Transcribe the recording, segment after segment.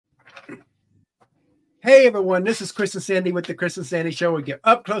Hey everyone, this is Chris and Sandy with the Chris and Sandy Show. We get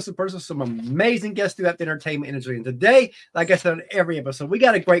up close and personal, some amazing guests throughout the entertainment industry. And today, like I said on every episode, we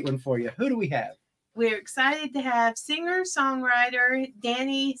got a great one for you. Who do we have? We're excited to have singer-songwriter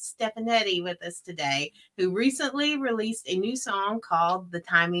Danni Stefanetti with us today, who recently released a new song called The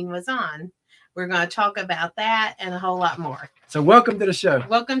Timing Was On. We're going to talk about that and a whole lot more. So welcome to the show.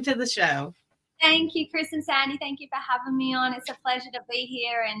 Welcome to the show. Thank you, Chris and Sandy. Thank you for having me on. It's a pleasure to be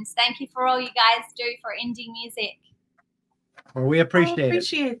here, and thank you for all you guys do for indie music. Well, we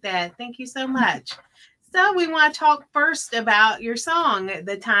appreciate that. Thank you so much. So we want to talk first about your song,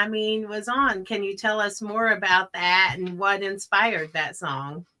 The Timing Was On. Can you tell us more about that and what inspired that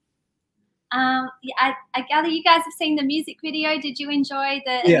song? Yeah, I gather you guys have seen the music video. Did you enjoy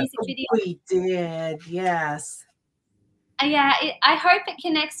the music video? We did, yes. Yeah, I hope it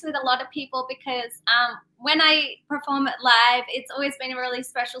connects with a lot of people because when I perform it live, it's always been a really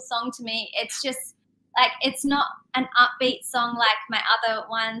special song to me. It's just like, it's not an upbeat song like my other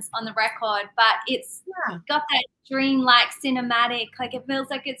ones on the record, but it's got that dream-like cinematic, like it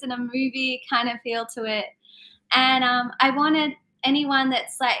feels like it's in a movie kind of feel to it. And I wanted anyone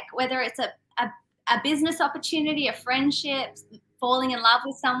that's like, whether it's a business opportunity, a friendship, falling in love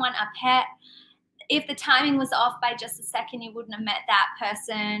with someone, a pet, if the timing was off by just a second, you wouldn't have met that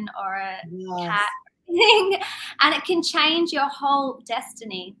person or a cat thing. And it can change your whole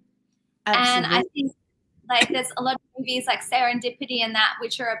destiny. Absolutely. And I think like there's a lot of movies like Serendipity and that,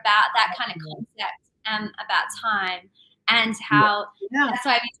 which are about that kind of concept about time and how that's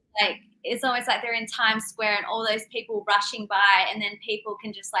why like it's almost like they're in Times Square and all those people rushing by, and then people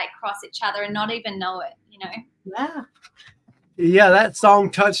can just like cross each other and not even know it, you know? Yeah. Yeah, that song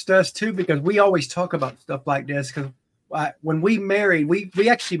touched us too, because we always talk about stuff like this. Because when we married, we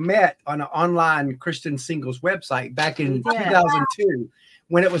actually met on an online Christian singles website back in 2002,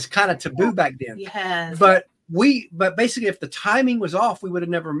 when it was kind of taboo back then. Yes. But basically, if the timing was off, we would have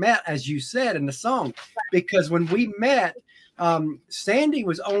never met, as you said in the song, because when we met, Sandy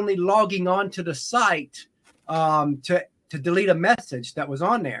was only logging on to the site to delete a message that was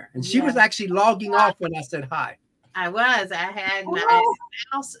on there, and she was actually logging off when I said hi. I had my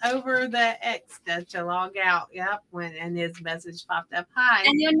mouse over the X to log out. Yep, and his message popped up. Hi.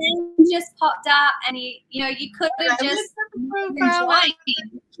 And your name just popped up, and you could have just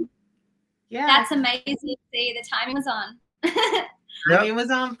joined. Yeah, that's amazing to see. The timing was on. Timing was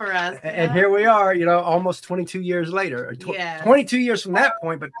on for us. And here we are, almost 22 years later. 22 years from that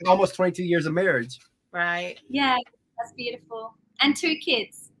point, but almost 22 years of marriage. Right. Yeah, that's beautiful. And 2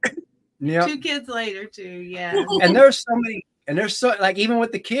 kids. Yeah, 2 kids later too. Yeah. And there's so like, even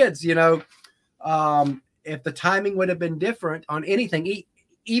with the kids, if the timing would have been different on anything,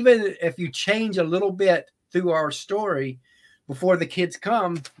 even if you change a little bit through our story before the kids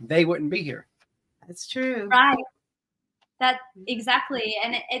come, they wouldn't be here. That's true. Right. That exactly.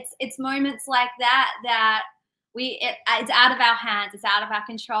 And it's moments like that it's out of our hands, it's out of our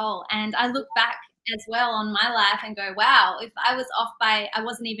control. And I look back as well on my life and go, wow, if I was off by, I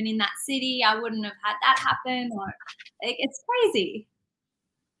wasn't even in that city, I wouldn't have had that happen. Or it's crazy.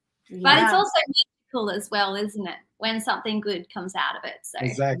 But it's also magical as well, isn't it? When something good comes out of it. So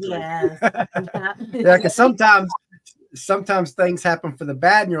exactly. Yeah. Because sometimes things happen for the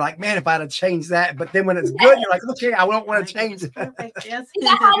bad, and you're like, man, if I'd have changed that. But then when it's good, you're like, okay, I don't want to change it. Yes.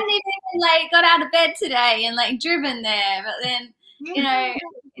 I hadn't even like got out of bed today and like driven there, but then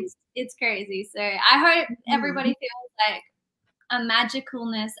it's crazy. So I hope everybody feels like a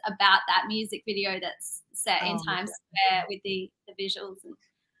magicalness about that music video that's set in Times Square with the visuals. And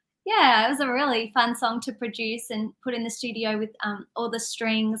yeah, it was a really fun song to produce and put in the studio with all the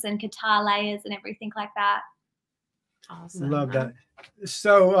strings and guitar layers and everything like that. Awesome. Love that.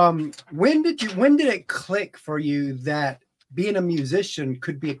 So when did it click for you that being a musician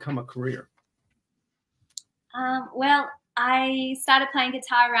could become a career? Well, I started playing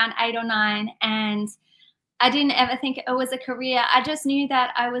guitar around 8 or 9, and I didn't ever think it was a career. I just knew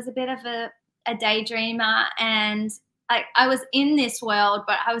that I was a bit of a daydreamer, and like I was in this world,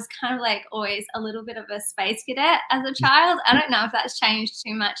 but I was kind of like always a little bit of a space cadet as a child. I don't know if that's changed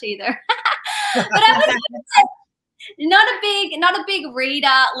too much either. But I was not a big reader.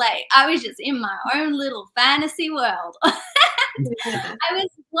 Like I was just in my own little fantasy world. I was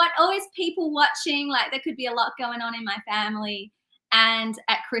always people watching, like there could be a lot going on in my family and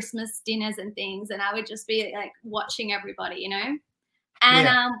at Christmas dinners and things, and I would just be like watching everybody,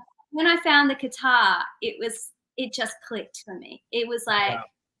 And when I found the guitar, it just clicked for me. It was like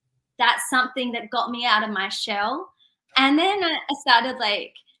that's something that got me out of my shell. And then I started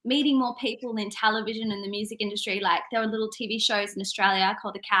like meeting more people in television and the music industry. Like there were little TV shows in Australia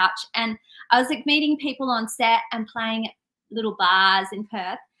called The Couch, and I was like meeting people on set and playing at little bars in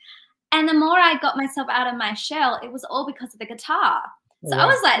Perth. And the more I got myself out of my shell, it was all because of the guitar. So I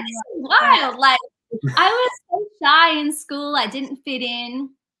was like, this is wild. Like I was so shy in school. I didn't fit in.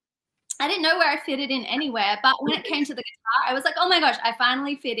 I didn't know where I fitted in anywhere. But when it came to the guitar, I was like, oh my gosh, I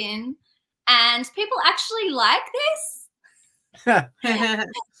finally fit in. And people actually like this. I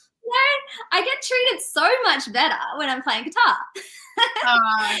get treated so much better when I'm playing guitar.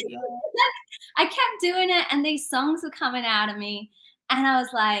 Yeah. I kept doing it, and these songs were coming out of me. And I was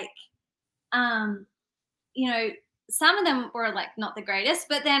like, you know, some of them were like not the greatest,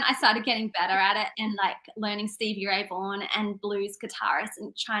 but then I started getting better at it and like learning Stevie Ray Vaughan and blues guitarists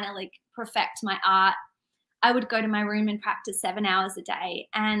and trying to like perfect my art. I would go to my room and practice 7 hours a day,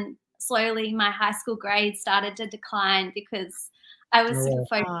 and slowly my high school grades started to decline because I was super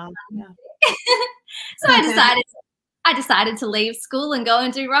focused on music. So I decided to leave school and go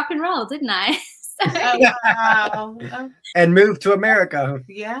and do rock and roll, didn't I? Wow. And move to America.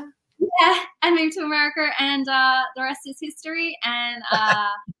 Yeah. Yeah, I moved to America, and the rest is history. And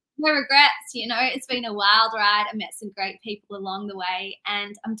no regrets, you know. It's been a wild ride. I met some great people along the way,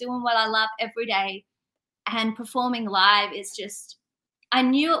 and I'm doing what I love every day. And performing live is just, I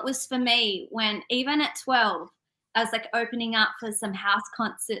knew it was for me when even at 12, I was like opening up for some house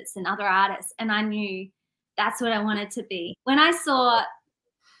concerts and other artists, and I knew that's what I wanted to be. When I saw a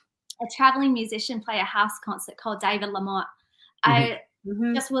traveling musician play a house concert called David Lamotte, I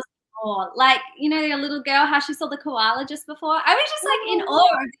just was in awe. Like, you know, your little girl, how she saw the koala just before? I was just like in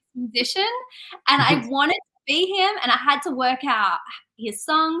awe of this musician, and I wanted to be him, and I had to work out his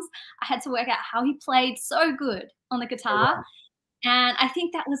songs. I had to work out how he played so good on the guitar. And I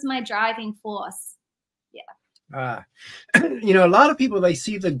think that was my driving force. Yeah. You know, a lot of people, they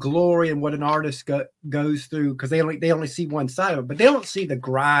see the glory in what an artist goes through because they only see one side of it, but they don't see the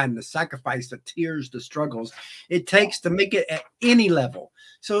grind, the sacrifice, the tears, the struggles it takes to make it at any level.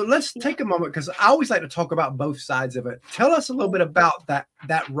 So let's take a moment, because I always like to talk about both sides of it. Tell us a little bit about that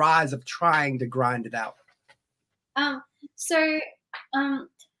rise of trying to grind it out.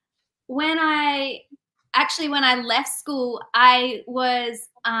 When I left school, I was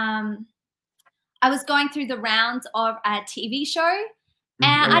going through the rounds of a TV show,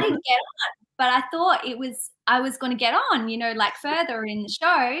 and I didn't get on, but I thought I was going to get on, you know, like further in the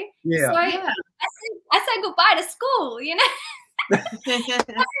show. Yeah. So I said goodbye to school, you know. So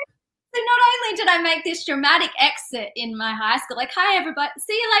not only did I make this dramatic exit in my high school, like, hi everybody,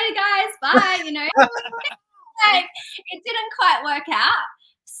 see you later guys, bye, you know, like it didn't quite work out.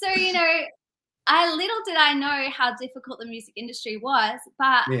 So, you know, little did I know how difficult the music industry was,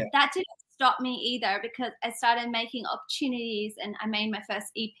 but that didn't stop me either, because I started making opportunities, and I made my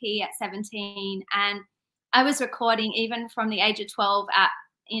first EP at 17, and I was recording even from the age of 12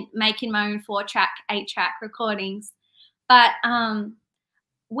 making my own 4-track, 8-track recordings. But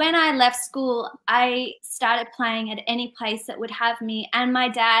when I left school, I started playing at any place that would have me, and my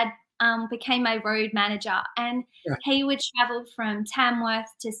dad became my road manager, and he would travel from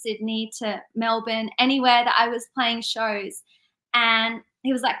Tamworth to Sydney to Melbourne, anywhere that I was playing shows. And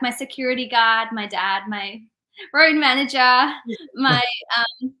he was like my security guard, my dad, my road manager,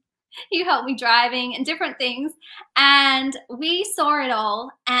 he helped me driving and different things. And we saw it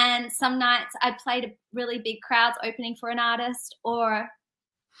all. And some nights I played a really big crowds opening for an artist, or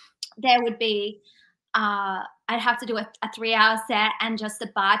there would be, I'd have to do a 3-hour set, and just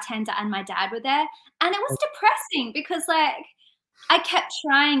the bartender and my dad were there. And it was depressing because, like, I kept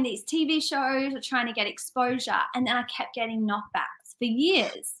trying these TV shows or trying to get exposure, and then I kept getting knockbacks for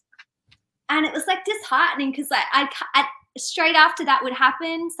years. And it was like disheartening because, like, I straight after that would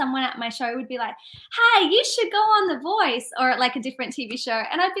happen, someone at my show would be like, hey, you should go on The Voice, or like a different TV show.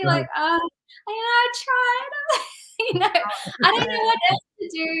 And I'd be like, I tried. You know, I don't know what else to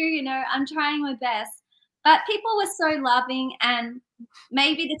do. You know, I'm trying my best. But people were so loving, and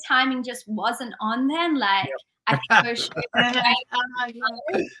maybe the timing just wasn't on then. Like, I think those shows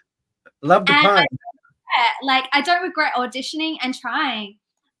love the pun. Like, I don't regret auditioning and trying,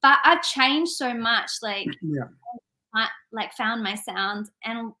 but I've changed so much. Like, I found my sound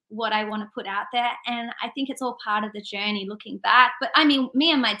and what I want to put out there, and I think it's all part of the journey looking back. But I mean,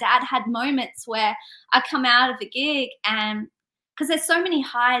 me and my dad had moments where I come out of a gig, and because there's so many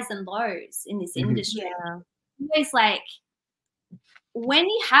highs and lows in this industry. Always, like, when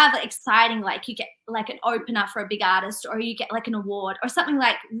you have exciting, like, you get like an opener for a big artist, or you get like an award or something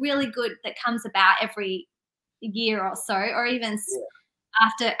like really good that comes about every year or so, or even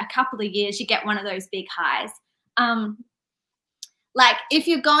after a couple of years, you get one of those big highs. like if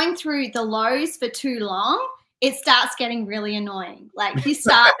you're going through the lows for too long, it starts getting really annoying. Like you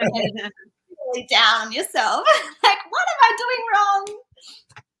start getting really down on yourself. Like, what am I doing wrong?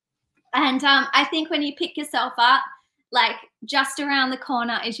 And I think when you pick yourself up, like just around the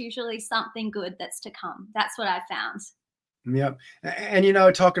corner is usually something good that's to come. That's what I found. Yep. And, you know,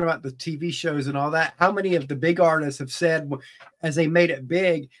 talking about the TV shows and all that, how many of the big artists have said as they made it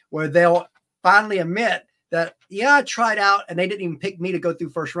big, where they'll finally admit that, yeah, I tried out and they didn't even pick me to go through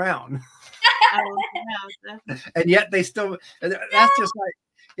first round. And yet they still, that's just like,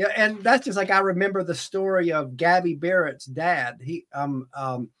 yeah. And that's just like, I remember the story of Gabby Barrett's dad. He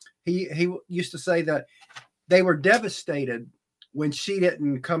used to say that they were devastated when she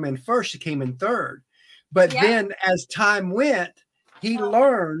didn't come in first, she came in third. But then as time went, he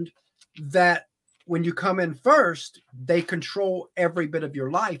learned that when you come in first, they control every bit of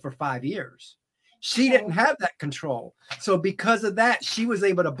your life for 5 years. She didn't have that control. So because of that, she was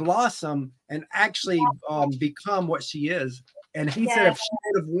able to blossom and actually become what she is. And he said if she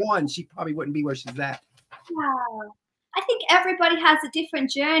would have won, she probably wouldn't be where she's at. Wow. I think everybody has a different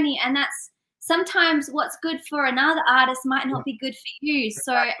journey, and that's sometimes what's good for another artist might not be good for you.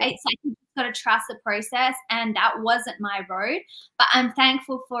 So it's like you've got to trust the process, and that wasn't my road. But I'm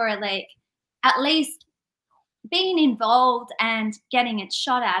thankful for like at least being involved and getting a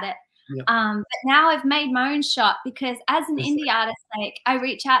shot at it. Yep. But now I've made my own shot, because as an indie artist, like I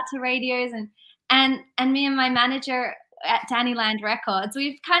reach out to radios and me and my manager at Danny Land Records,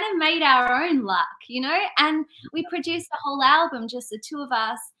 we've kind of made our own luck, you know, and we produced a whole album, just the two of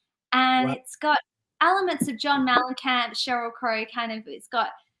us. And it's got elements of John Mellencamp, Sheryl Crow, kind of, it's got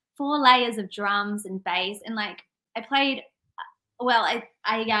 4 layers of drums and bass. And like I played, well,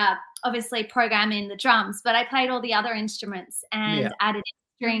 I obviously program in the drums, but I played all the other instruments and added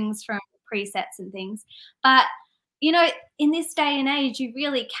strings from presets and things. But, you know, in this day and age, you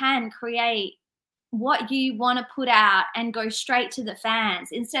really can create what you want to put out and go straight to the fans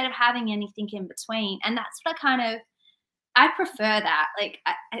instead of having anything in between. And that's what I prefer that. Like,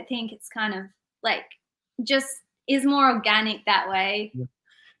 I think it's kind of like just is more organic that way.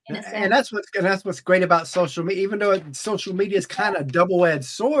 And that's what's great about social media. Even though social media is kind of double-edged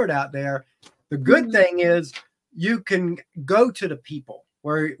sword out there, the good thing is you can go to the people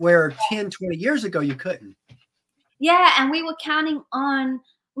where 10, 20 years ago you couldn't. Yeah, and we were counting on,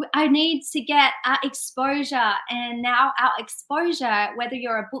 I need to get exposure, and now our exposure, whether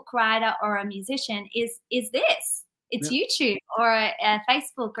you're a book writer or a musician, is this. It's YouTube or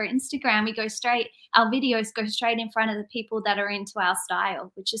Facebook or Instagram. We go straight, our videos go straight in front of the people that are into our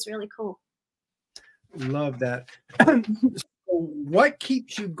style, which is really cool. Love that. So what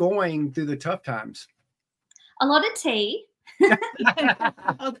keeps you going through the tough times? A lot of tea.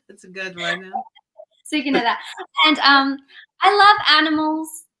 Oh, that's a good one. Speaking of that. And I love animals.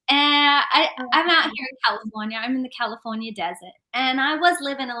 And I'm out here in California. I'm in the California desert. And I was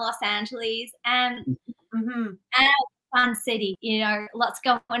living in Los Angeles, and and a fun city, you know, lots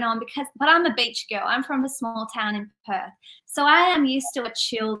going on, but I'm a beach girl. I'm from a small town in Perth. So I am used to a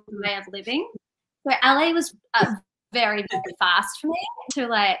chilled way of living. So LA was very, very fast for me to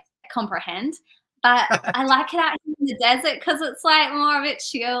like comprehend. But I like it out here in the desert because it's like more of a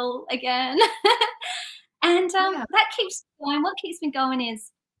chill again. And that keeps going. What keeps me going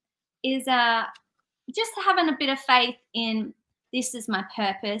is just having a bit of faith in this is my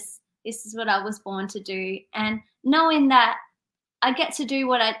purpose. This is what I was born to do. And knowing that I get to do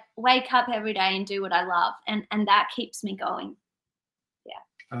what I wake up every day and do what I love. And that keeps me going. Yeah.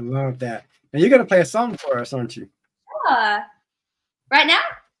 I love that. Now you're going to play a song for us, aren't you? Sure. Right now?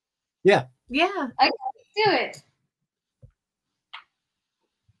 Yeah. Yeah. Okay, let's do it.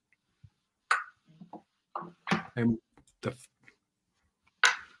 And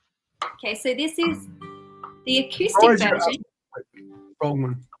okay, so this is the acoustic version.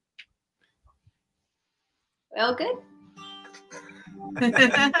 Roman. Well, good.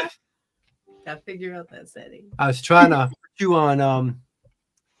 Gotta figure out that setting. I was trying to put you on.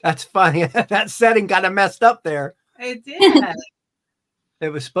 That's funny. That setting kind of messed up there. It did. It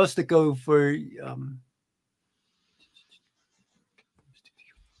was supposed to go for.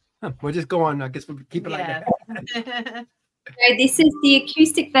 We'll just go on. I guess we'll keep it like that. So this is the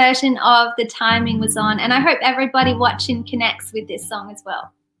acoustic version of The Timing Was On, and I hope everybody watching connects with this song as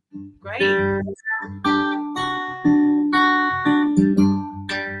well. Great.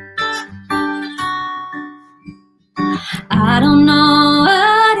 I don't know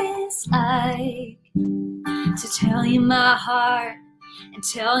what it's like to tell you my heart and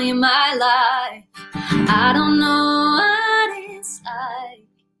tell you my life. I don't know what it's like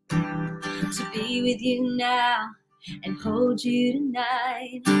to be with you now and hold you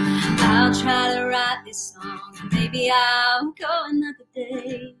tonight. I'll try to write this song, maybe I'll go another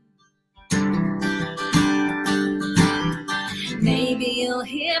day. Maybe you'll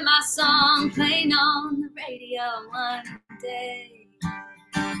hear my song playing on the radio one day.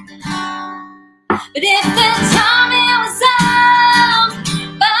 But if the timing was off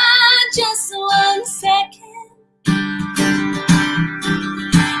by just 1 second,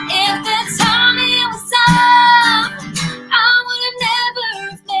 if the timing was off, I would have never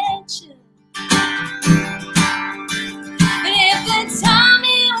have met you. But if the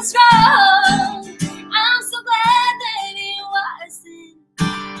timing was wrong, I'm so glad that it wasn't.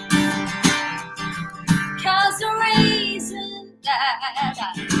 'Cause the reason that I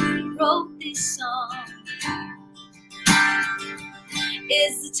wrote this song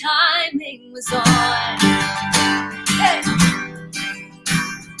is the timing was on. Hey.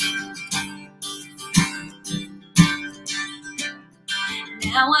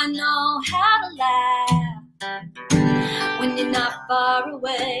 Now I know how to laugh when you're not far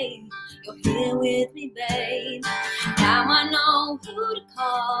away. You're here with me, babe. Now I know who to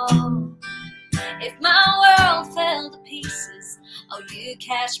call if my world fell to pieces. Oh, you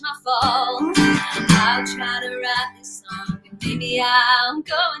catch my fall. I'll try to write this song, and maybe I'll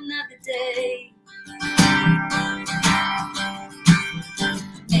go another day.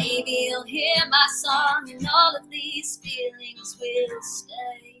 Maybe you'll hear my song, and all of these feelings will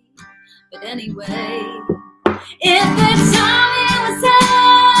stay. But anyway, if the timing was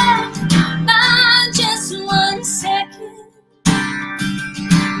off by just 1 second,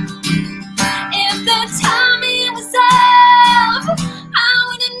 if the timing was off, I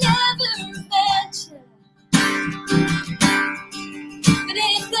would have never met you. But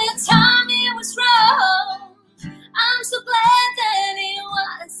if the timing was wrong, I'm so glad that it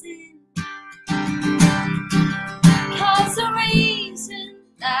wasn't. 'Cause the reason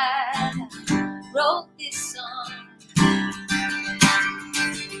that I wrote this song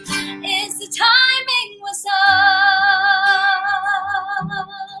is the timing was on.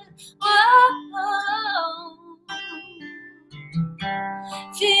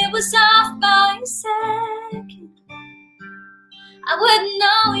 If it was off by a second, I wouldn't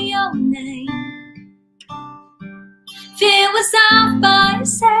know your name. If it was off by a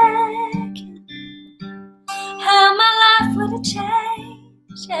second, how my life would have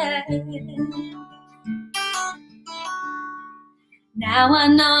changed. Now I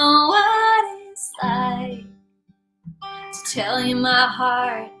know what it's like to tell you my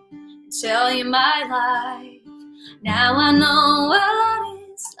heart and tell you my life. Now I know what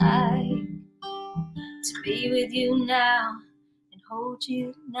it's like to be with you now and hold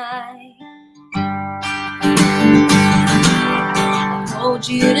you tonight. Hold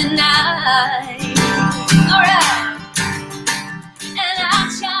you tonight. All right. And I'll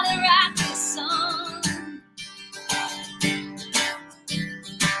try to write this song.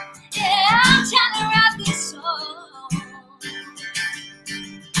 Yeah, I'll try to write this song.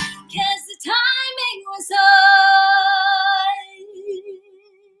 'Cause the timing was on.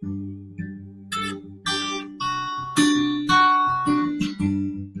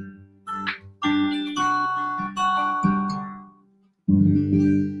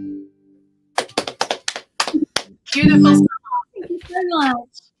 Beautiful song. Thank you so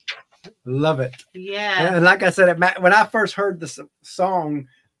much. Love it. Yeah. And like I said, when I first heard the song,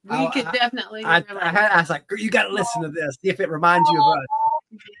 We could definitely. I was like, you got to listen to this, see if it reminds you of us.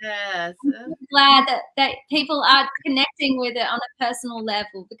 Yes. I'm glad that people are connecting with it on a personal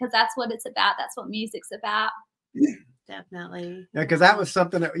level, because that's what it's about. That's what music's about. Definitely. Yeah, because that was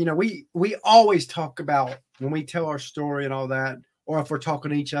something that, we always talk about when we tell our story and all that, or if we're talking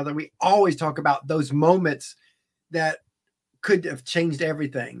to each other, we always talk about those moments that could have changed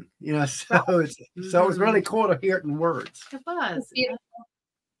everything, so it was really cool to hear it in words. It was. It's beautiful.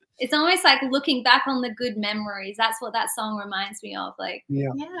 It's almost like looking back on the good memories. That's what that song reminds me of. Like, yeah,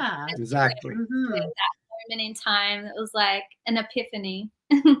 exactly. That moment in time, it was like an epiphany.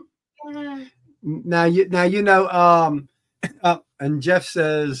 Yeah. Now and Jeff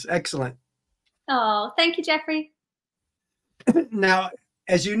says, excellent. Oh, thank you, Jeffrey. Now,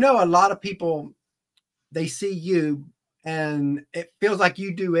 as you know, a lot of people, they see you and it feels like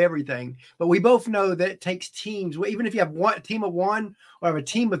you do everything, but we both know that it takes teams. Even if you have a team of one or have a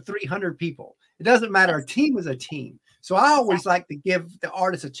team of 300 people, it doesn't matter. A team is a team. So I always like to give the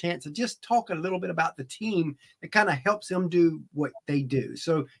artist a chance to just talk a little bit about the team that kind of helps them do what they do.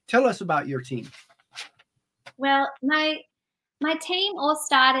 So tell us about your team. Well, my team all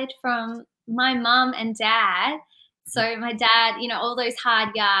started from my mom and dad So my dad, you know, all those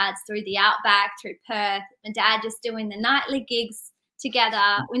hard yards through the outback, through Perth, my dad just doing the nightly gigs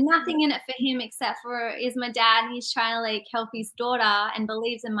together with nothing in it for him except for is my dad, and he's trying to like help his daughter and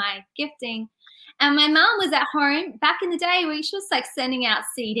believes in my gifting. And my mom was at home back in the day where she was like sending out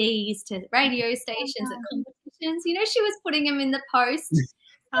CDs to radio stations at competitions. You know, she was putting them in the post.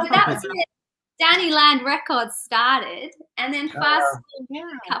 So that was it. Danny Land Records started, and then fast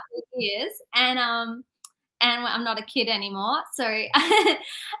forward a couple of years, and I'm not a kid anymore. So,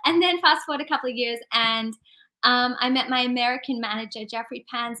 and then fast forward a couple of years, and I met my American manager, Jeffrey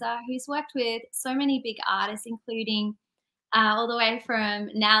Panzer, who's worked with so many big artists, including all the way from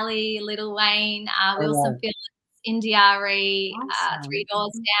Nelly, Lil Wayne, Wilson Phillips, India.Arie, Three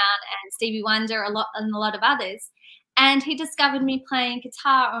Doors Down, and Stevie Wonder, and a lot of others. And he discovered me playing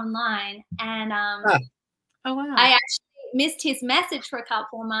guitar online, and I actually missed his message for a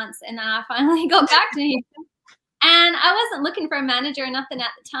couple of months, and then I finally got back to him. And I wasn't looking for a manager or nothing at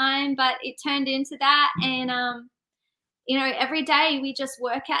the time, but it turned into that. And, you know, every day we just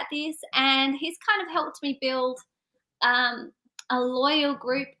work at this, and he's kind of helped me build a loyal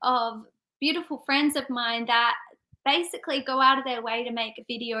group of beautiful friends of mine that basically go out of their way to make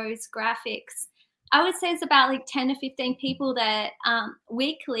videos, graphics. I would say it's about like 10 to 15 people that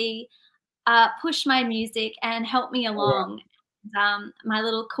weekly push my music and help me along. My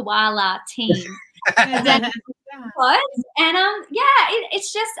little koala team.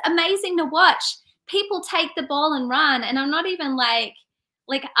 It's just amazing to watch people take the ball and run, and I'm not even like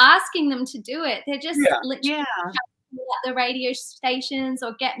asking them to do it. They're just literally at the radio stations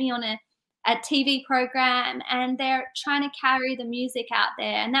or get me on a TV program, and they're trying to carry the music out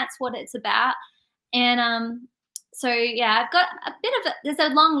there, and that's what it's about. And so yeah, I've got a bit of there's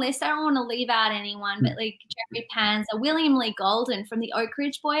a long list. I don't want to leave out anyone, but like Jeffrey Panzer, William Lee Golden from the Oak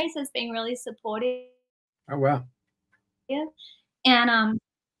Ridge Boys has been really supportive. Oh wow. Yeah. And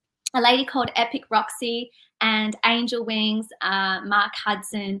a lady called Epic Roxy and Angel Wings, Mark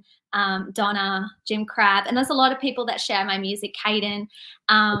Hudson, Donna, Jim Crabb, and there's a lot of people that share my music, Caden,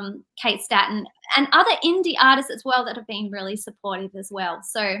 Kate Staton, and other indie artists as well that have been really supportive as well.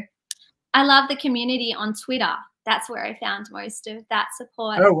 So I love the community on Twitter. That's where I found most of that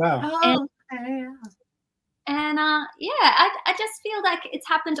support. Oh wow. I just feel like it's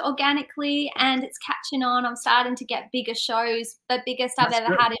happened organically and it's catching on. I'm starting to get bigger shows, the biggest I've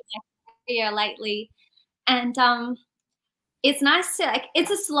ever had in my career lately. And it's nice to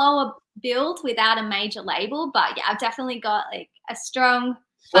it's a slower build without a major label, but yeah, I've definitely got like a strong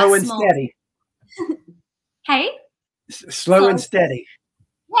slow and steady. Hey? Slow and steady.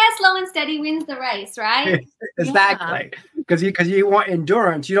 Yeah, slow and steady wins the race, right? Exactly. Because you want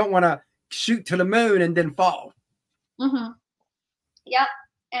endurance. You don't want to shoot to the moon and then fall. Mm-hmm. Yep.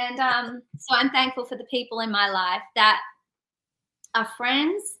 And so I'm thankful for the people in my life that are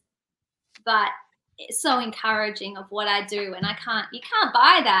friends, but it's so encouraging of what I do. And you can't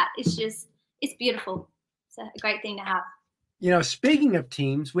buy that. It's beautiful. It's a great thing to have. You know, speaking of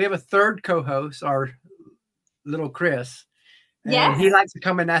teams, we have a third co-host, our little Chris. And he likes to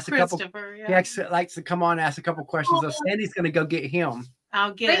come and ask a couple. Yeah. He likes to come on and ask a couple questions. So Sandy's going to go get him.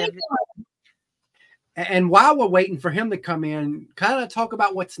 I'll get it. And while we're waiting for him to come in, kind of talk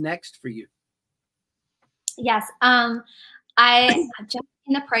about what's next for you. Yes. I'm just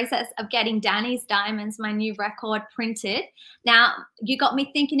in the process of getting Danny's Diamonds, my new record, printed. Now, you got me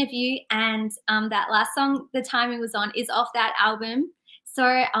thinking of you, and that last song, The Timing Was On, is off that album. So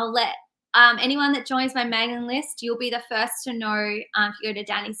I'll let anyone that joins my mailing list, you'll be the first to know. If you go to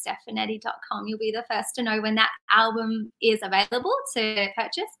DanniStefanetti.com, you'll be the first to know when that album is available to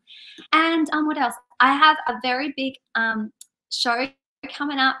purchase. And what else? I have a very big show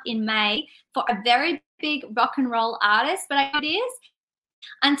coming up in May for a very big rock and roll artist, but it is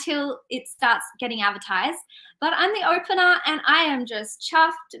until it starts getting advertised. But I'm the opener, and I am just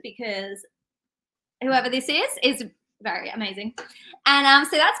chuffed because whoever this is very amazing. And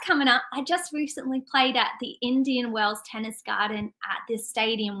so that's coming up. I just recently played at the Indian Wells Tennis Garden at this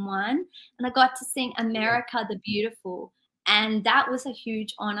Stadium 1, and I got to sing America the Beautiful. And that was a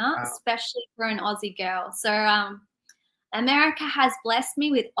huge honor, especially for an Aussie girl. So America has blessed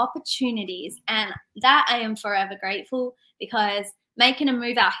me with opportunities, and that I am forever grateful, because making a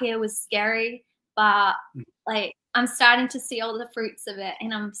move out here was scary, but like I'm starting to see all the fruits of it,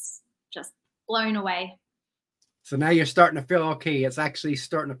 and I'm just blown away. So now you're starting to feel okay. It's actually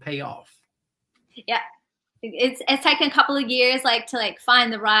starting to pay off. Yeah, it's taken a couple of years, to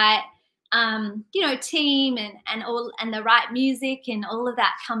find the right, team and the right music and all of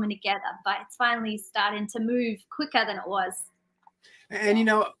that coming together. But it's finally starting to move quicker than it was. And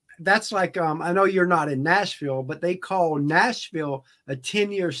that's like I know you're not in Nashville, but they call Nashville a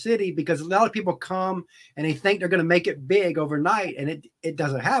 10-year city because a lot of people come and they think they're going to make it big overnight, and it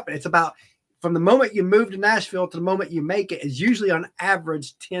doesn't happen. It's about from the moment you move to Nashville to the moment you make it is usually on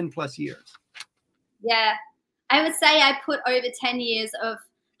average 10+ years. Yeah, I would say I put over 10 years of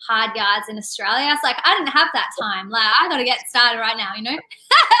hard yards in Australia. I was like, I didn't have that time. Like, I got to get started right now, you know?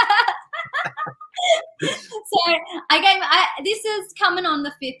 So this is coming on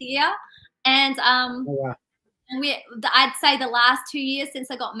the 5th year. And Oh, wow. I'd say the last 2 years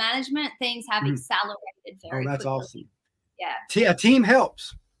since I got management, things have accelerated very that's quickly. awesome. Yeah. A team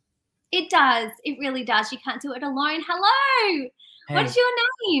helps. It does. It really does. You can't do it alone. Hello. Hey. What's your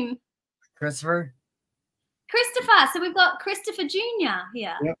name? Christopher. So we've got Christopher Jr.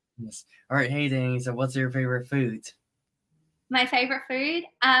 here. Yep. Yes. All right. Hey, Danny. So what's your favorite food? My favorite food?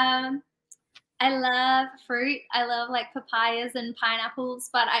 I love fruit. I love like papayas and pineapples,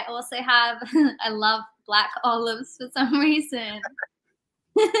 but I also I love black olives for some reason.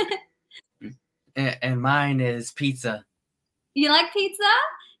 And mine is pizza. You like pizza?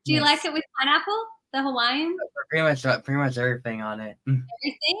 Do you Yes. like it with pineapple? The Hawaiian? Pretty much everything on it.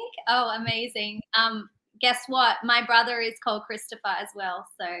 Everything? Oh, amazing. Guess what? My brother is called Christopher as well,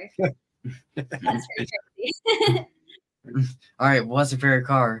 so that's very crazy. All right. What's your favorite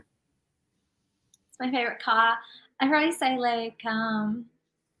car? It's my favorite car. I'd probably say like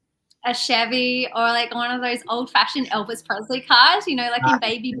a Chevy or like one of those old-fashioned Elvis Presley cars, you know, like in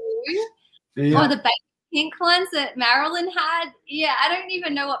baby blue, or the baby pink ones that Marilyn had. Yeah, I don't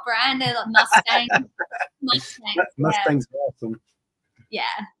even know what brand they're. Like Mustang. Mustang's awesome. Yeah,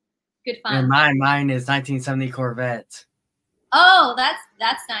 good fun. And mine is 1970 Corvette. Oh,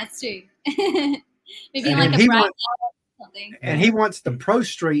 that's nice too. Maybe like a brand or something. And he wants the Pro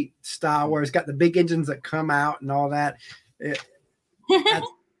Street style where it's got the big engines that come out and all that.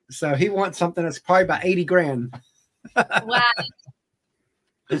 So he wants something that's probably about 80 grand. Wow.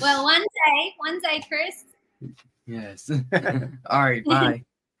 Well, one day, Chris. Yes. All right. Bye.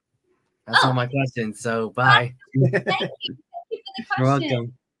 That's all my questions. So bye. Thank you. Thank you for the You're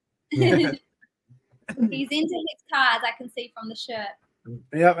question. welcome. He's into his cars, I can see from the shirt.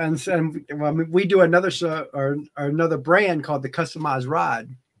 Yep, and well, we do another show or another brand called the Customized Ride,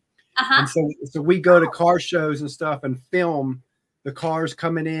 and so we go to car shows and stuff and film the cars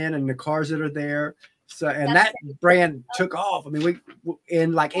coming in and the cars that are there. So and that brand took off. I mean, we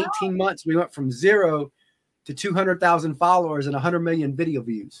in like 18 months we went from 0 to 200,000 followers and 100 million video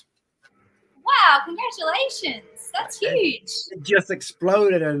views. Wow! Congratulations, that's huge. It just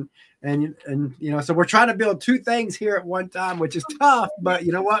exploded and you know, so we're trying to build two things here at one time, which is tough, but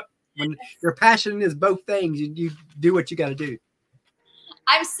you know what? When your passion is both things, you do what you got to do.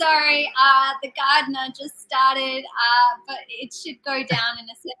 I'm sorry, the gardener just started, but it should go down in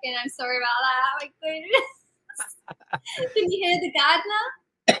a second. I'm sorry about that. My goodness. Can you hear the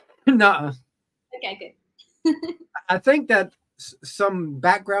gardener? No. Okay, good. I think that some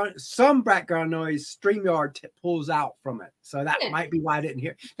background noise StreamYard pulls out from it, so that might be why I didn't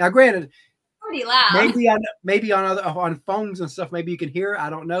hear. Now, granted, pretty loud. Maybe on phones and stuff, maybe you can hear it. I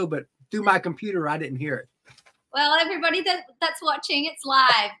don't know, but through my computer, I didn't hear it. Well, everybody that's watching, it's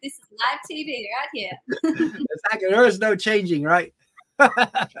live. This is live TV right here. There is no changing, right?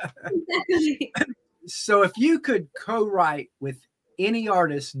 So, if you could co-write with any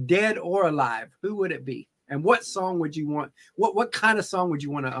artist, dead or alive, who would it be? And what song would you want? What kind of song would you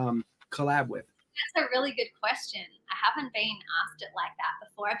want to collab with? That's a really good question. I haven't been asked it like that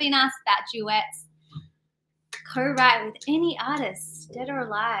before. I've been asked about duets. Co-write with any artist, dead or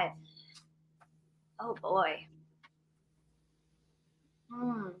alive. Oh boy.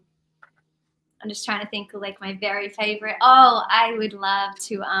 I'm just trying to think of like my very favorite. Oh, I would love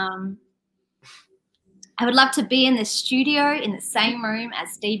to be in the studio in the same room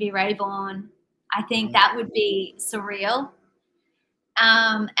as Stevie Ray Vaughan. I think that would be surreal.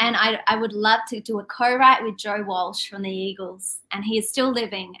 And I would love to do a co-write with Joe Walsh from the Eagles, and he is still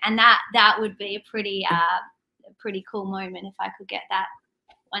living, and that would be a pretty cool moment if I could get that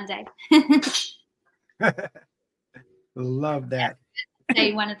one day. Love that.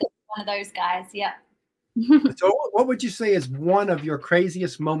 Say one of those guys, yeah. So what would you say is one of your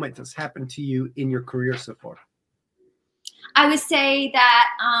craziest moments that's happened to you in your career so far? I would say that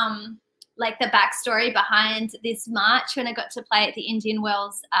like the backstory behind this march when I got to play at the Indian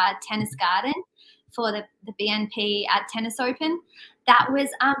Wells Tennis Garden for the BNP Tennis Open. That was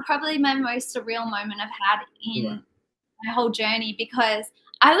probably my most surreal moment I've had in my whole journey, because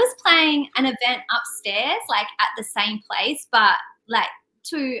I was playing an event upstairs, like at the same place, but like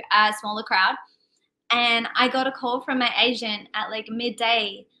to a smaller crowd. And I got a call from my agent at like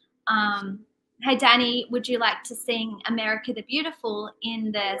midday hey, Danny, would you like to sing America the Beautiful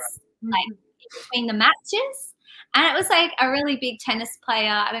in this, like, between the matches? And it was like a really big tennis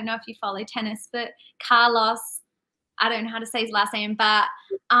player. I don't know if you follow tennis, but Carlos, I don't know how to say his last name, but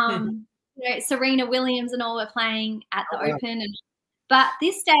you know, Serena Williams and all were playing at the Open. But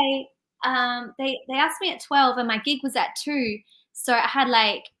this day, they asked me at 12 and my gig was at 2. So I had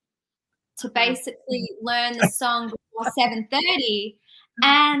like to basically learn the song before 7:30.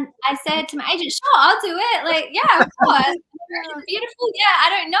 And I said to my agent, sure, I'll do it. Like, yeah, of course. Beautiful. Yeah, I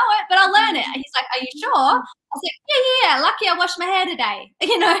don't know it, but I'll learn it. And he's like, are you sure? I was like, yeah. Lucky I washed my hair today,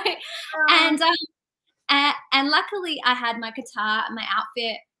 you know. And luckily I had my guitar and my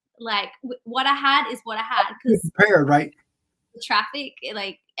outfit. Like, what I had is what I had. Because prepared, right? The traffic,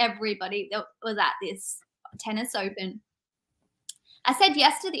 like everybody that was at this tennis Open. I said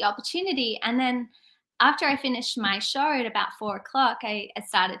yes to the opportunity, and then after I finished my show at about 4 o'clock, I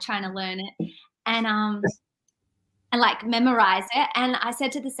started trying to learn it and like memorize it. And I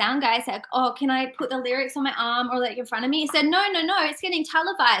said to the sound guy, I said, oh, can I put the lyrics on my arm or like in front of me? He said, no, it's getting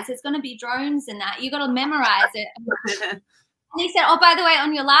televised. It's going to be drones and that. You got to memorize it. And he said, oh, by the way,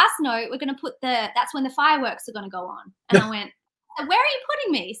 on your last note, we're going to put that's when the fireworks are going to go on. And I went, where are you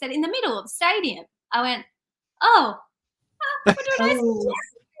putting me? He said, in the middle of the stadium. I went, oh, what do I do?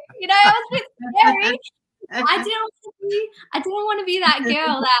 You know, it was a bit scary. I didn't want to be that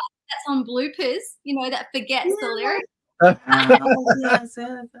girl that's on bloopers, you know, that forgets the lyrics.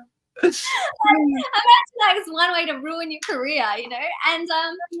 Imagine that is one way to ruin your career, you know. And so I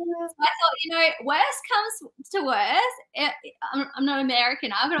thought, you know, worst comes to worst. I'm not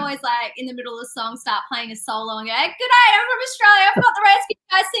American. I could always, like, in the middle of the song, start playing a solo and go, hey, good day, I'm from Australia. I've got the rest. You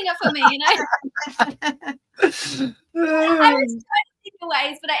guys sing it for me, you know. I was trying to think of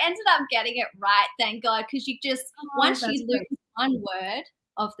ways, but I ended up getting it right, thank God, because you just once you lose one word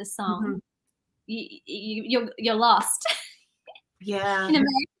of the song, you're lost. Yeah. In America,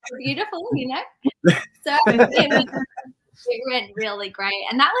 beautiful, you know. So it went really great,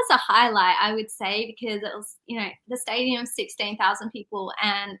 and that was a highlight, I would say, because it was, you know, the stadium, 16,000 people,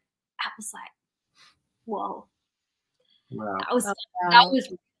 and I was like, whoa, wow. That was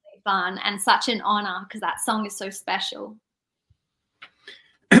really fun and such an honor because that song is so special.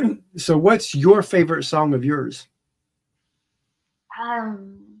 So, what's your favorite song of yours?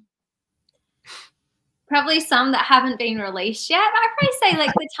 Probably some that haven't been released yet. I'd probably say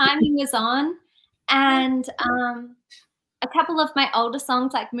like The Timing Was On, and a couple of my older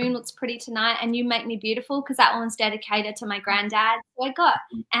songs like Moon Looks Pretty Tonight and You Make Me Beautiful, because that one's dedicated to my granddad. So I got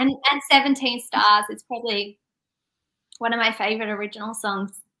and 17 Stars. It's probably one of my favorite original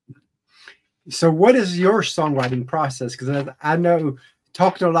songs. So what is your songwriting process? Because I know,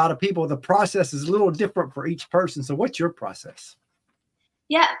 talking to a lot of people, the process is a little different for each person. So what's your process?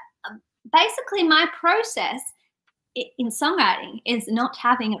 Yeah. Basically, my process in songwriting is not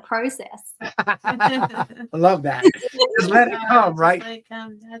having a process. I love that. Just let it come, right? Let it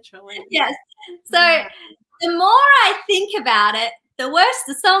come naturally. Yes. So the more I think about it, the worse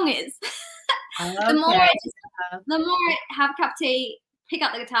the song is. The more I have a cup of tea, pick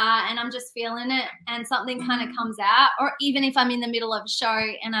up the guitar, and I'm just feeling it, and something kind of comes out, or even if I'm in the middle of a show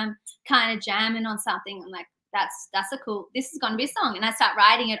and I'm kind of jamming on something, I'm like, that's a cool, this is going to be a song, and I start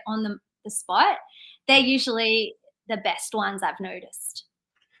writing it on the spot. They're usually the best ones I've noticed.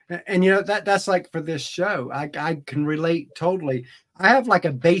 And you know, that's like for this show, I can relate totally. I have like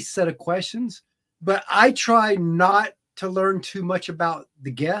a base set of questions, but I try not to learn too much about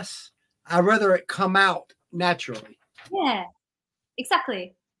the guests. I'd rather it come out naturally. Yeah,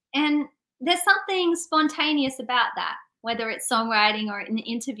 exactly. And there's something spontaneous about that, whether it's songwriting or an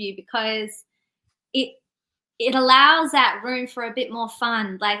interview, because it allows that room for a bit more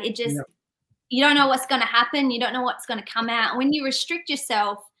fun. Like, it just, you don't know what's going to happen. You don't know what's going to come out. And when you restrict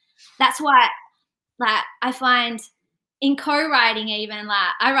yourself, that's why, like, I find in co-writing even, like,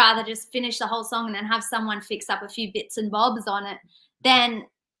 I rather just finish the whole song and then have someone fix up a few bits and bobs on it than,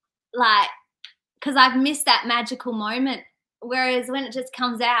 like, because I've missed that magical moment. Whereas when it just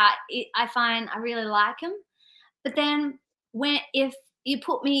comes out, I find I really like them. But then if you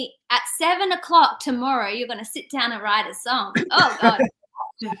put me at 7 o'clock tomorrow, you're going to sit down and write a song. Oh, God.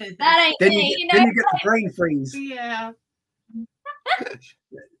 That ain't me, you know? Then you get the brain freeze. Yeah.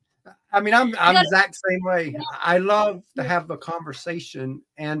 I mean, I'm the exact same way. I love to have a conversation.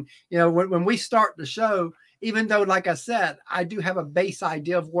 And, you know, when we start the show, even though, like I said, I do have a base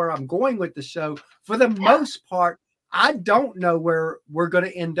idea of where I'm going with the show, for the most part, I don't know where we're going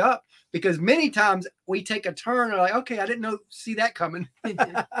to end up, because many times we take a turn and like, okay, I didn't see that coming.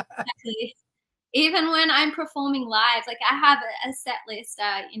 Exactly. even when I'm performing live, like I have a set list,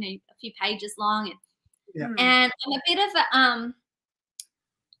 you know, a few pages long, and I'm a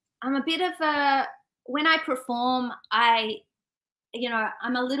bit of a when I perform, you know,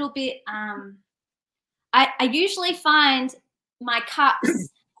 I'm a little bit I usually find my cups,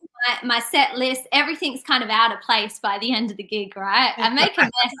 my set list, everything's kind of out of place by the end of the gig, right? I make a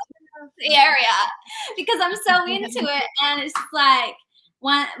mess of the area because I'm so into it, and it's like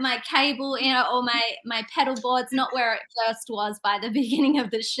my cable, you know, or my pedal board's not where it first was by the beginning of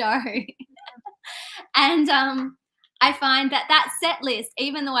the show. And I find that set list,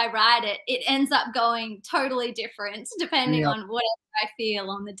 even though I write it, it ends up going totally different depending on whatever I feel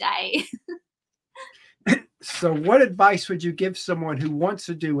on the day. So what advice would you give someone who wants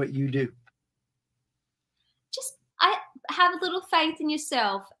to do what you do? Just have a little faith in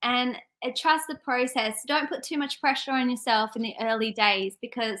yourself and trust the process. Don't put too much pressure on yourself in the early days,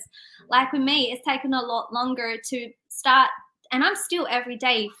 because like with me, it's taken a lot longer to start, and I'm still every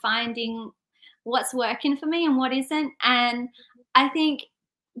day finding what's working for me and what isn't. And I think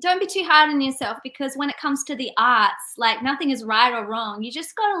don't be too hard on yourself, because when it comes to the arts, like nothing is right or wrong. You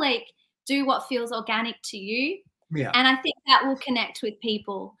just got to like do what feels organic to you. Yeah. And I think that will connect with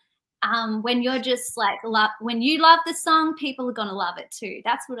people. When you're just like, when you love the song, people are going to love it too.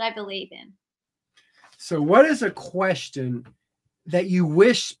 That's what I believe in. So what is a question that you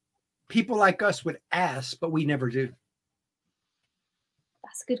wish people like us would ask, but we never do?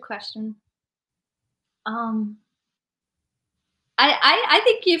 That's a good question. I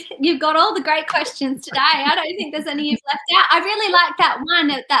think you've got all the great questions today. I don't think there's any you've left out. I really like that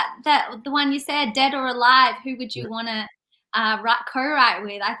one, the one you said, dead or alive, who would you want to co-write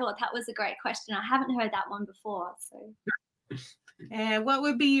with? I thought that was a great question. I haven't heard that one before. So, and what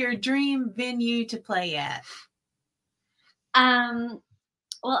would be your dream venue to play at?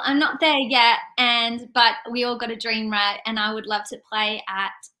 Well, I'm not there yet, but we all got a dream, right? And I would love to play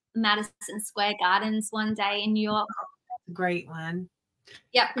at Madison Square Gardens one day in New York. Great one.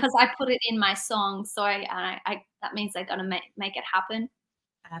 Yeah, because I put it in my song, so I that means I got to make it happen.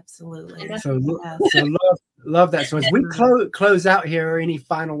 Absolutely. So love that. So as we close out here, any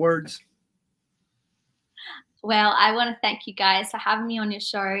final words? Well, I want to thank you guys for having me on your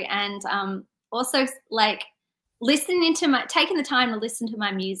show, and also like taking the time to listen to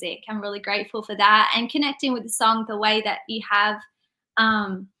my music. I'm really grateful for that, and connecting with the song the way that you have.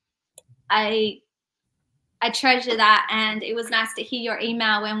 I treasure that, and it was nice to hear your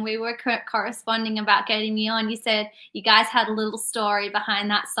email when we were corresponding about getting me on. You said you guys had a little story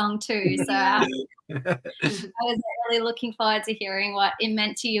behind that song too, so I was really looking forward to hearing what it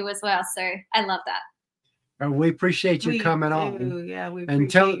meant to you as well. So I love that. We appreciate you coming on. Yeah, we and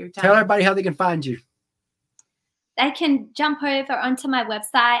tell everybody how they can find you. They can jump over onto my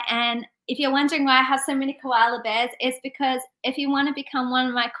website, and if you're wondering why I have so many koala bears, it's because if you want to become one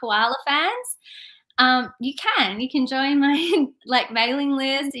of my koala fans, you can join my mailing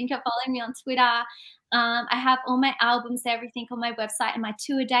list. You can follow me on Twitter. I have all my albums, everything on my website, and my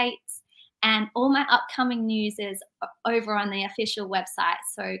tour dates, and all my upcoming news is over on the official website.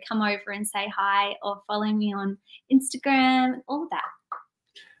 So come over and say hi, or follow me on Instagram, all that.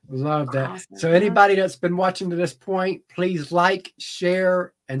 Love that. Awesome. So anybody that's been watching to this point, please like,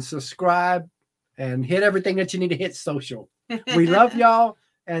 share, and subscribe, and hit everything that you need to hit social. We love y'all,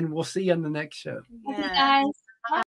 and we'll see you on the next show. Thank you guys.